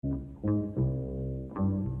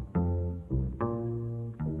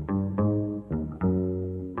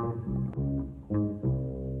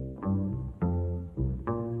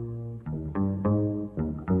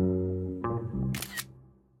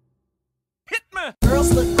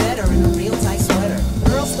Girls look better in a real tight sweater.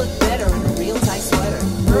 Girls look better in a real tight sweater.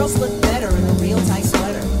 Girls look better in a real tight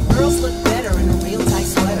sweater. Girls look better in a real tight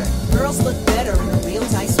sweater. Girls look better in a real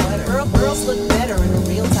tight sweater. Girls look better in a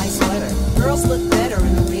real tight sweater. Girls look better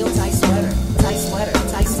in a real tight sweater. Tight sweater,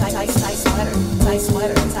 tight sweater, tight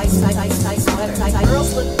sweater, tight sweater, tight.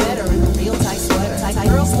 Girls look better in a real tight sweater.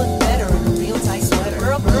 Girls look better in a real tight sweater.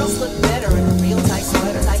 Girls look better in a real tight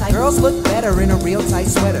sweater. Girls look better in a real tight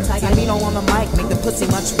sweater. Gambino on the mic, make the pussy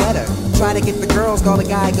much wetter. Try to get the girls, call the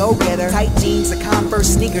guy go-getter. Tight jeans, the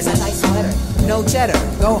Converse sneakers, and tight sweater. No cheddar,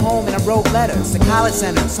 go home and I wrote letters to college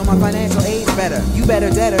center, so my financial aid's better. You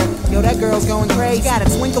better dead her, yo that girl's going crazy. She got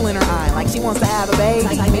a twinkle in her eye, like she wants to have a baby.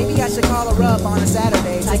 Maybe I should call her up on a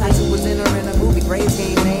Saturday. Take her to a dinner in a movie, Grace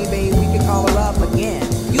gave me, babe, we could call her up again.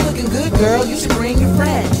 You looking good, girl, you should bring your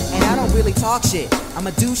friend. And I don't really talk shit, I'm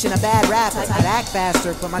a douche and a bad rapper. I'd act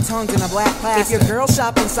faster, but my tongue's in a black plaster. If your girl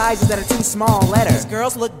shopping sizes that are too small, let her. 'Cause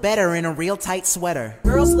girls look better in a real tight sweater.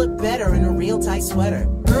 Girls look better in a real tight sweater.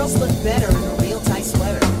 Girls look better in a real tight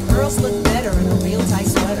sweater. Girls look better in a real tight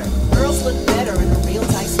sweater. Girls look better in a real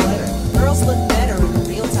tight sweater. Girls look better in a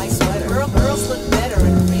real tight sweater. Girls look better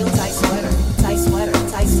in a real tight sweater. Tight sweater,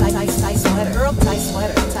 tight sweater. Girl, tight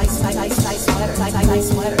sweater, tight sweater, tight sweater, tight sweater,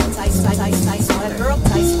 tight sweater. Girl,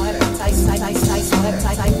 tight sweater, tight sweater, tight sweater.